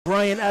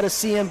Bryant out of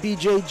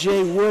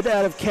CMBJJ, Wood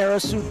out of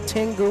Karasu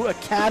Tengu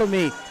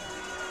Academy.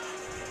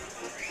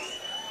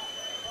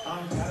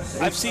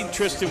 I've seen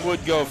Tristan Wood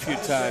go a few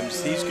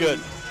times. He's good.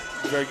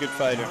 Very good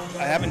fighter.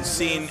 I haven't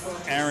seen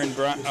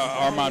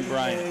Armon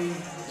Bryant.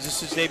 Is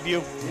this his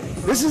debut?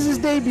 This is his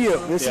debut.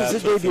 This is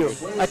his debut.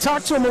 I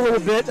talked to him a little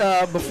bit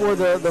before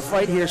the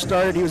fight here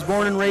started. He was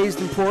born and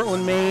raised in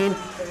Portland, Maine.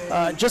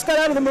 Just got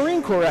out of the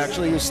Marine Corps,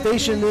 actually. He was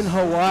stationed in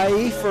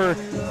Hawaii for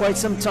quite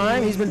some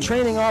time. He's been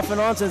training off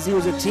and on since he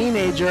was a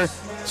teenager.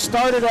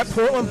 Started at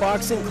Portland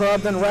Boxing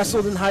Club, then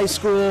wrestled in high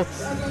school.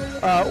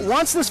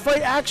 Wants this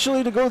fight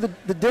actually to go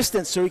the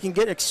distance so he can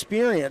get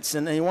experience,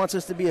 and he wants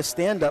this to be a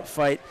stand-up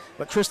fight.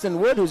 But Tristan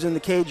Wood, who's in the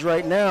cage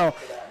right now,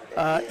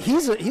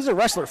 he's a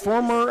wrestler,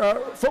 former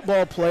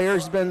football player.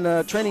 He's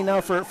been training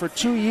now for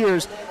 2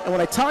 years. And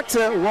when I talked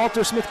to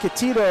Walter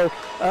Smith-Catito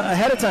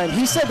ahead of time,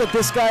 he said that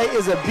this guy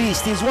is a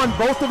beast. He's won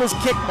both of his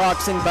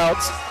kickboxing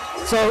bouts.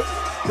 So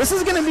this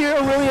is going to be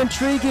a really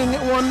intriguing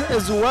one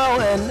as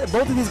well. And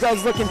both of these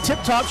guys look in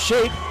tip-top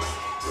shape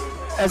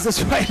as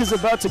this fight is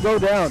about to go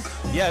down.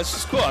 Yeah, this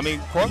is cool. I mean,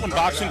 Portland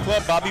Boxing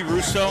Club, Bobby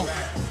Russo.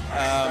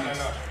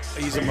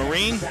 He's a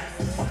Marine.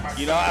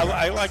 You know,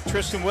 I like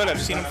Tristan Wood.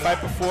 I've seen him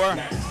fight before.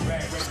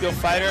 Skilled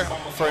fighter.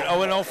 For an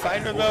 0-0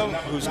 fighter, though,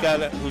 who's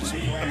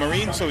a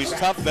Marine, so he's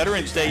tough.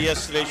 Veterans Day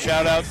yesterday.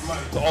 Shout out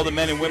to all the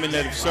men and women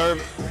that have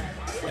served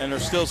and are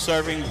still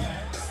serving.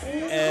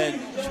 And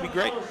it should be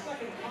great.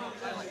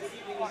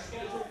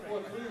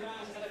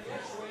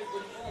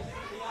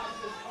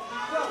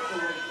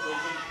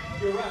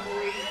 Your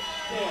referee,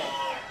 Dale.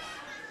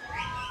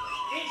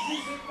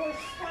 Introducing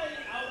first fight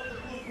out of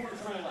the blue corner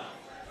trailer.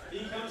 He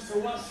comes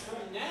to us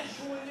from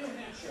Nashua, New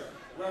Hampshire,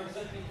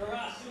 representing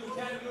Karasu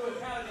Tengu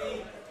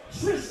Academy,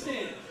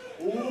 Tristan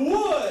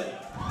Wood.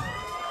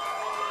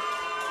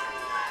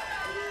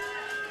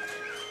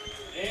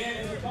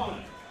 And his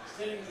opponent,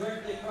 sitting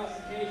directly across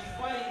the cage,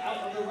 fighting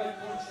out of the red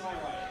corner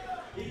trailer.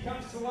 He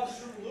comes to us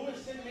from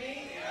Lewiston,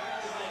 Maine, and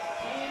represents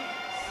Team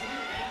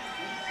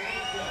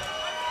CMBJJ.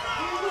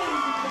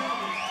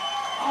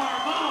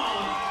 Armon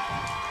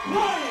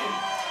Bryant.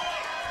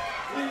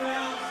 3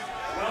 rounds,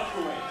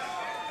 welterweight.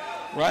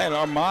 Ryan,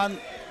 Armon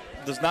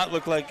does not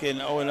look like an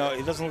 0-0.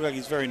 He doesn't look like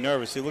he's very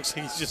nervous. He looks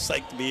like he's just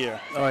psyched to be here.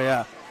 Oh,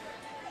 yeah.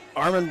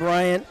 Armon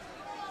Bryant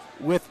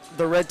with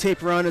the red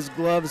tape around his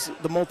gloves,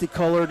 the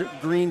multicolored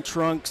green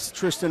trunks.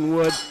 Tristan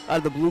Wood out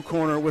of the blue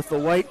corner with the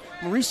white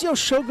Mauricio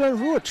Shogun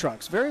Rua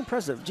trunks. Very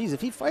impressive. Geez, if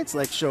he fights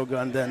like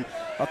Shogun, then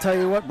I'll tell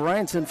you what,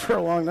 Bryant's in for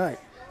a long night.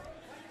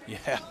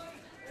 Yeah.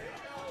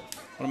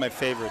 One of my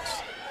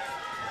favorites.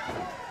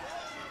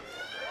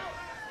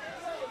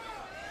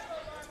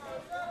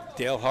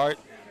 Dale Hart,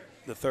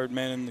 the third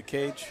man in the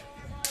cage.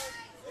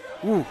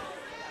 Ooh,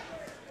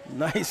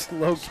 nice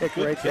low kick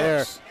right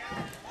there.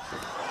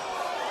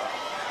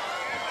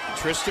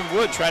 Tristan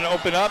Wood trying to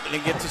open up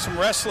and get to some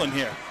wrestling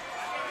here.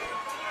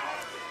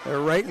 They're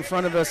right in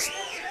front of us.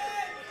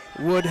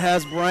 Wood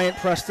has Bryant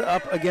pressed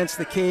up against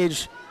the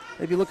cage.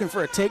 Maybe looking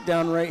for a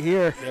takedown right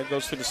here. Yeah,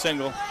 goes for the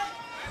single.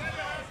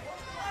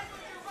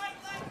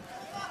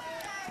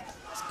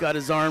 He's got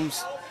his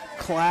arms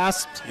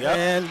clasped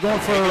and going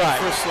for a ride.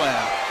 For a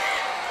slam.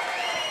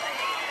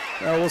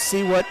 We'll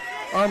see what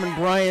Armon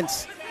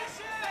Bryant's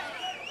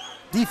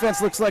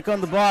defense looks like on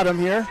the bottom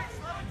here.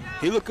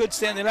 He looked good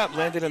standing up,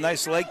 landed a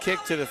nice leg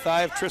kick to the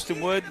thigh of Tristan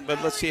Wood,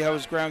 but let's see how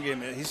his ground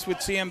game is. He's with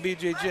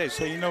CMBJJ,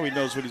 so you know he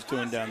knows what he's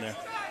doing down there.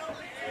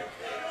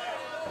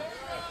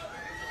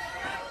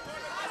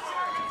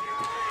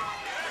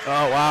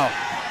 Oh, wow.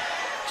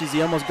 Geez,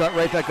 he almost got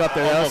right back up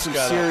there. That was some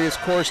serious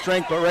core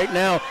strength, but right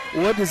now,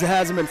 Wood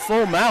has him in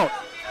full mount.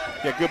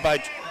 Yeah,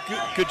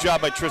 good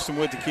job by Tristan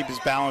Wood to keep his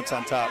balance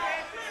on top.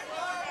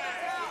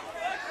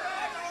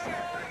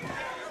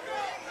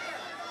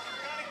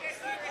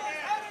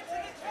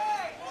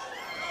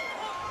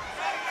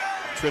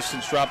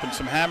 Tristan's dropping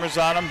some hammers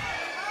on him,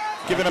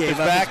 giving up his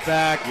back.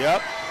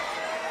 Yep.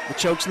 The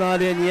choke's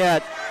not in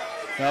yet.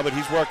 No, but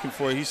he's working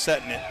for it. He's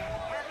setting it.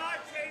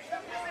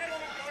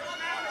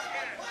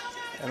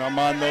 And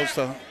Armon knows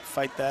to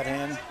fight that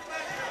hand.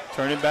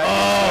 Turn it back.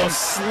 Oh,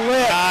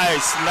 slip.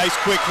 Nice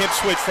quick hip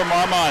switch from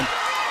Armon.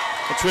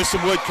 And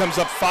Tristan Wood comes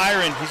up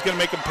firing. He's going to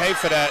make him pay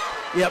for that.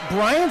 Yeah,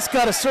 Bryant's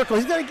got a circle.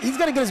 He's got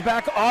to get his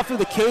back off of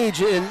the cage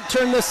and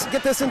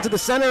get this into the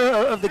center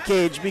of the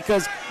cage,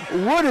 because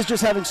Wood is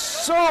just having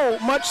so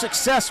much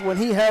success when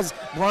he has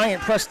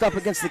Bryant pressed up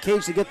against the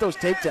cage to get those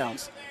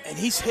takedowns. And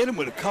he's hit him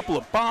with a couple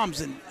of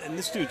bombs, and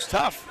this dude's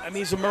tough. I mean,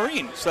 he's a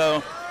Marine,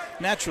 so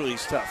naturally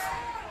he's tough.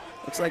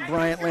 Looks like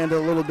Bryant landed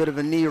a little bit of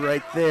a knee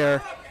right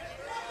there.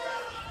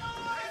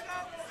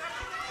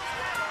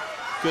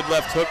 Good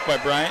left hook by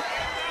Bryant.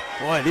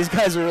 Boy, these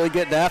guys are really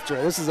getting after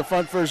it. This is a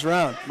fun first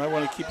round. Might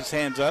want to keep his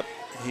hands up.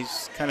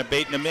 He's kind of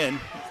baiting him in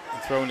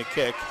and throwing a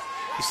kick.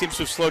 He seems to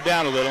have slowed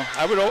down a little.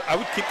 I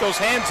would keep those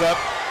hands up.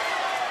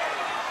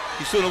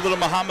 He's doing a little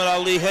Muhammad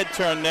Ali head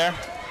turn there.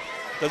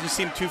 Doesn't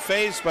seem too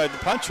fazed by the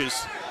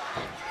punches.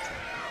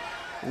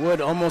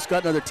 Wood almost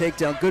got another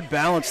takedown. Good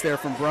balance there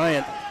from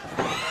Bryant.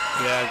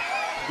 Yeah,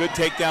 Good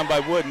takedown by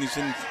Wood, and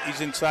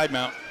he's in side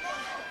mount.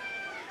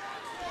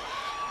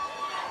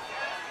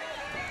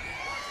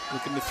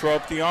 Looking to throw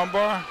up the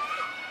armbar,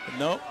 but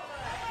nope.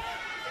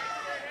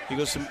 He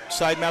goes some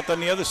side mount on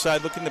the other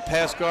side, looking to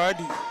pass guard.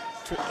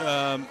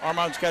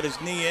 Armon's got his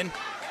knee in.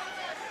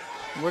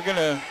 We're going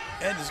to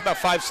end. There's about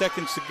 5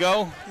 seconds to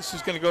go. This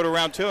is going to go to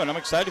round 2, and I'm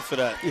excited for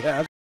that.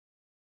 Yeah.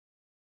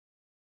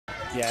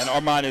 Yeah, and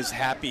Armon is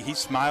happy. He's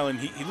smiling.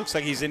 He looks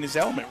like he's in his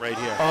element right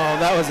here. Oh,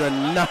 that was a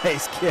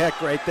nice kick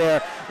right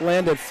there.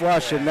 Landed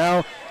flush, and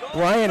now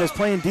Bryant is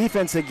playing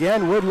defense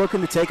again. Wood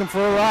looking to take him for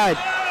a ride.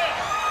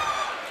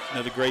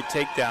 Another great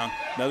takedown.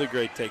 Another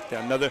great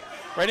takedown. Another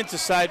right into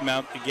side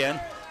mount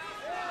again.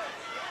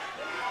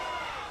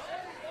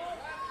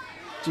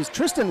 Geez,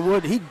 Tristan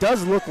Wood, he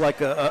does look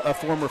like a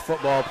former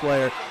football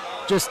player.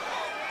 Just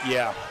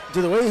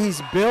to the way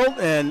he's built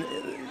and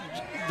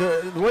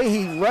the way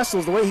he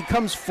wrestles, the way he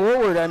comes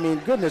forward. I mean,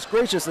 goodness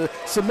gracious, a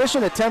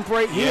submission attempt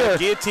right here.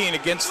 Guillotine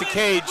against the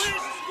cage.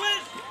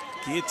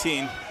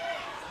 Guillotine.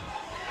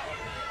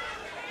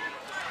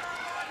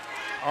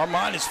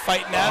 Armon is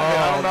fighting out of it.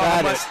 I don't know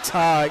that how is much.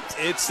 tight.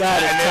 It's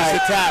that and is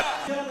there's tight. the tap.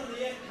 Gentlemen,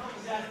 the end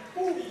comes at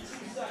 42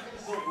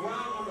 seconds of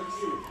round number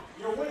 2.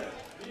 Your winner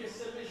via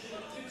submission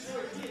due to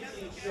a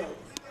guillotine choke.